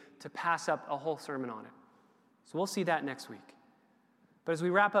amazing to pass up a whole sermon on it. So we'll see that next week. But as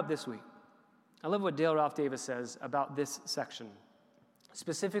we wrap up this week, I love what Dale Ralph Davis says about this section,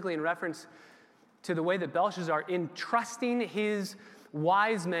 specifically in reference to the way that Belshazzar, in trusting his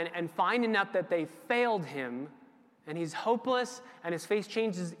wise men and finding out that they failed him, and he's hopeless, and his face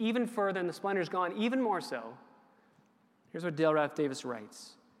changes even further, and the splendor's gone even more so. Here's what Dale Ralph Davis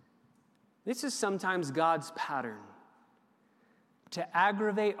writes. This is sometimes God's pattern, to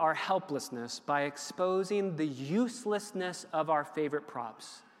aggravate our helplessness by exposing the uselessness of our favorite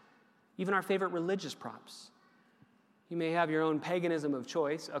props, even our favorite religious props. You may have your own paganism of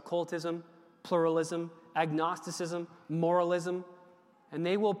choice, occultism, pluralism, agnosticism, moralism, and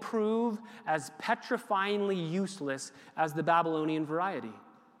they will prove as petrifyingly useless as the Babylonian variety.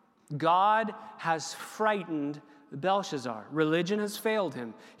 God has frightened Belshazzar. Religion has failed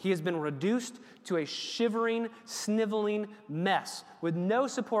him. He has been reduced to a shivering, sniveling mess with no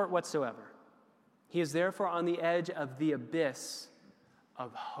support whatsoever. He is therefore on the edge of the abyss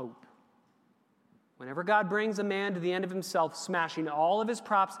of hope. Whenever God brings a man to the end of himself, smashing all of his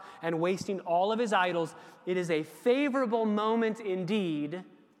props and wasting all of his idols, it is a favorable moment indeed,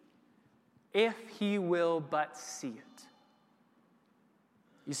 if he will but see it.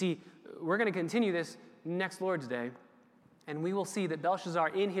 You see, we're going to continue this next Lord's Day, and we will see that Belshazzar,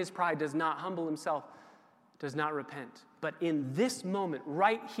 in his pride, does not humble himself, does not repent. But in this moment,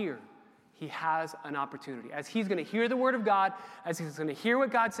 right here, he has an opportunity. As he's going to hear the word of God, as he's going to hear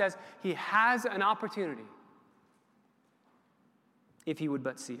what God says, he has an opportunity if he would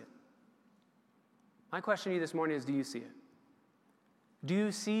but see it. My question to you this morning is, do you see it? Do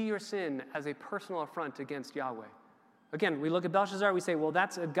you see your sin as a personal affront against Yahweh? Again, we look at Belshazzar, we say, well,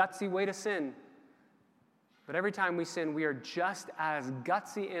 that's a gutsy way to sin. But every time we sin, we are just as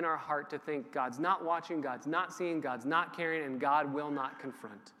gutsy in our heart to think God's not watching, God's not seeing, God's not caring, and God will not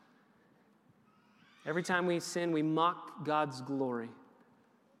confront. Every time we sin, we mock God's glory.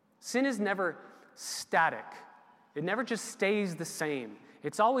 Sin is never static. It never just stays the same.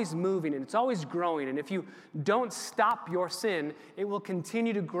 It's always moving and it's always growing. And if you don't stop your sin, it will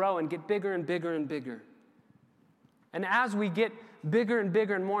continue to grow and get bigger and bigger and bigger. And as we get bigger and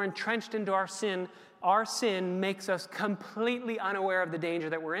bigger and more entrenched into our sin makes us completely unaware of the danger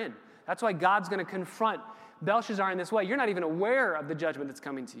that we're in. That's why God's going to confront Belshazzar in this way. You're not even aware of the judgment that's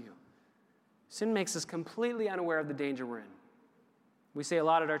coming to you. Sin makes us completely unaware of the danger we're in. We say a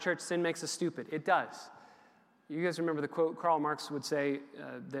lot at our church, sin makes us stupid. It does. You guys remember the quote Karl Marx would say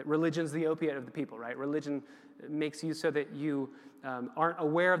that religion's the opiate of the people, right? Religion makes you so that you aren't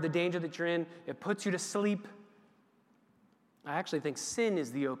aware of the danger that you're in. It puts you to sleep. I actually think sin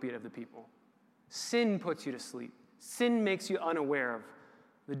is the opiate of the people. Sin puts you to sleep. Sin makes you unaware of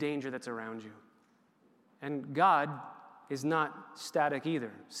the danger that's around you. And God is not static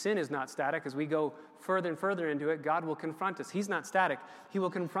either. Sin is not static. As we go further and further into it, God will confront us. He's not static. He will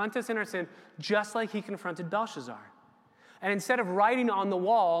confront us in our sin just like he confronted Belshazzar. And instead of writing on the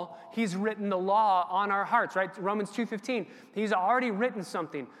wall, he's written the law on our hearts, right? Romans 2:15. He's already written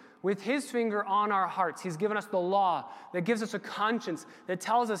something with his finger on our hearts. He's given us the law that gives us a conscience that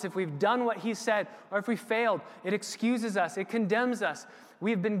tells us if we've done what he said or if we failed. It excuses us. It condemns us.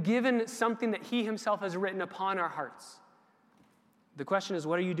 We've been given something that he himself has written upon our hearts. The question is,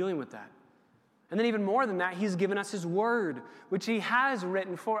 what are you doing with that? And then even more than that, he's given us his word, which he has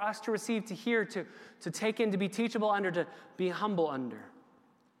written for us to receive, to hear, to take in, to be teachable under, to be humble under.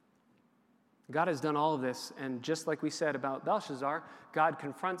 God has done all of this, and just like we said about Belshazzar, God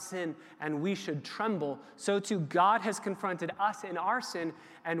confronts sin, and we should tremble. So too, God has confronted us in our sin,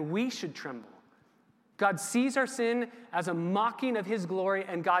 and we should tremble. God sees our sin as a mocking of his glory,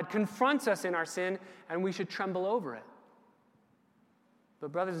 and God confronts us in our sin, and we should tremble over it.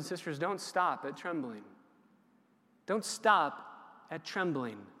 But brothers and sisters, don't stop at trembling. Don't stop at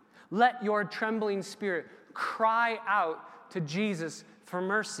trembling. Let your trembling spirit cry out to Jesus for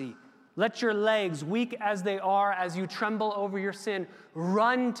mercy. Let your legs, weak as they are, as you tremble over your sin,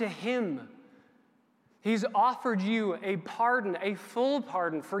 run to him. He's offered you a pardon, a full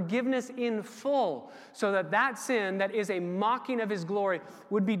pardon, forgiveness in full, so that that sin that is a mocking of his glory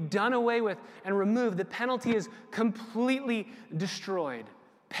would be done away with and removed. The penalty is completely destroyed,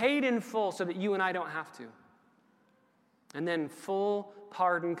 paid in full so that you and I don't have to. And then full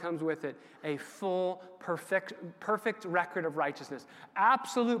pardon comes with it, a full, perfect record of righteousness,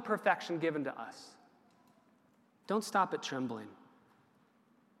 absolute perfection given to us. Don't stop at trembling.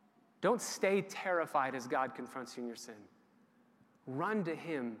 Don't stay terrified as God confronts you in your sin. Run to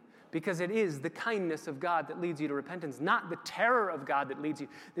him, because it is the kindness of God that leads you to repentance, not the terror of God that leads you.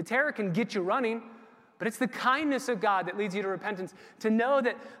 The terror can get you running, but it's the kindness of God that leads you to repentance, to know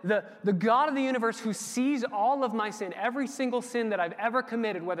that the God of the universe who sees all of my sin, every single sin that I've ever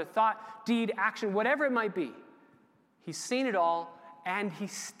committed, whether thought, deed, action, whatever it might be, he's seen it all, and he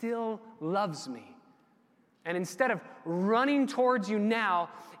still loves me. And instead of running towards you now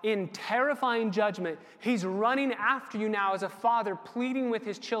in terrifying judgment, he's running after you now as a father pleading with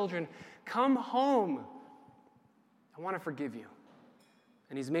his children, come home. I want to forgive you.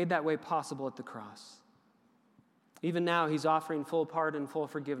 And he's made that way possible at the cross. Even now, he's offering full pardon, full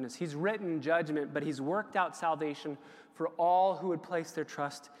forgiveness. He's written judgment, but he's worked out salvation for all who would place their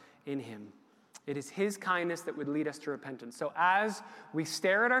trust in him. It is his kindness that would lead us to repentance. So as we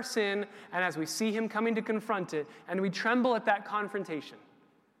stare at our sin and as we see him coming to confront it and we tremble at that confrontation,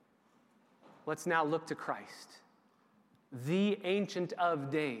 let's now look to Christ, the Ancient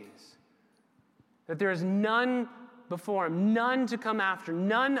of Days, that there is none before him, none to come after,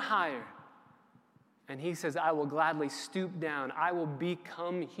 none higher. And he says, I will gladly stoop down. I will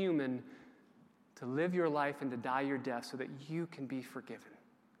become human to live your life and to die your death so that you can be forgiven.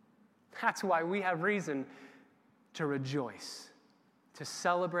 That's why we have reason to rejoice, to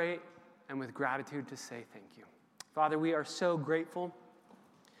celebrate, and with gratitude to say thank you. Father, we are so grateful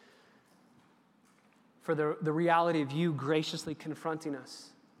for the reality of you graciously confronting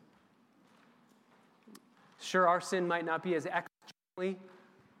us. Sure, our sin might not be as externally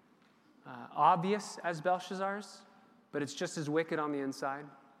obvious as Belshazzar's, but it's just as wicked on the inside.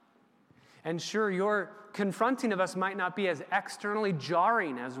 And sure, your confronting of us might not be as externally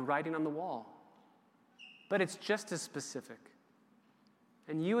jarring as writing on the wall, but it's just as specific.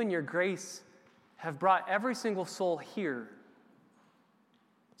 And you in your grace have brought every single soul here.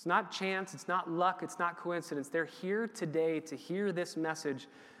 It's not chance, it's not luck, it's not coincidence. They're here today to hear this message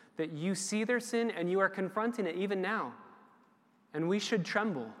that you see their sin and you are confronting it even now. And we should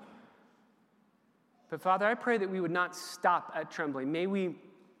tremble. But Father, I pray that we would not stop at trembling. May we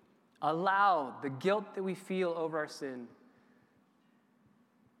allow the guilt that we feel over our sin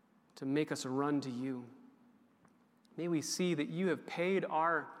to make us run to you. May we see that you have paid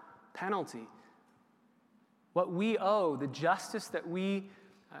our penalty. What we owe, the justice that we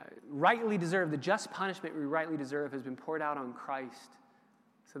rightly deserve, the just punishment we rightly deserve has been poured out on Christ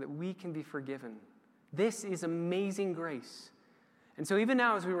so that we can be forgiven. This is amazing grace. And so even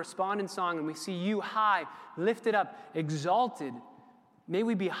now as we respond in song and we see you high, lifted up, exalted, may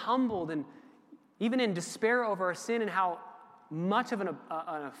we be humbled and even in despair over our sin and how much of an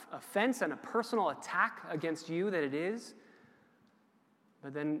offense and a personal attack against you that it is.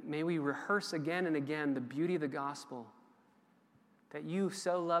 But then may we rehearse again and again the beauty of the gospel, that you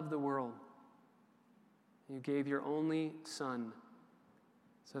so loved the world. You gave your only Son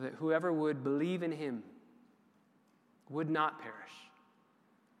so that whoever would believe in him would not perish,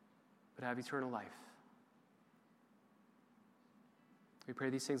 but have eternal life. We pray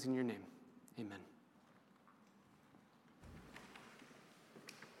these things in your name. Amen.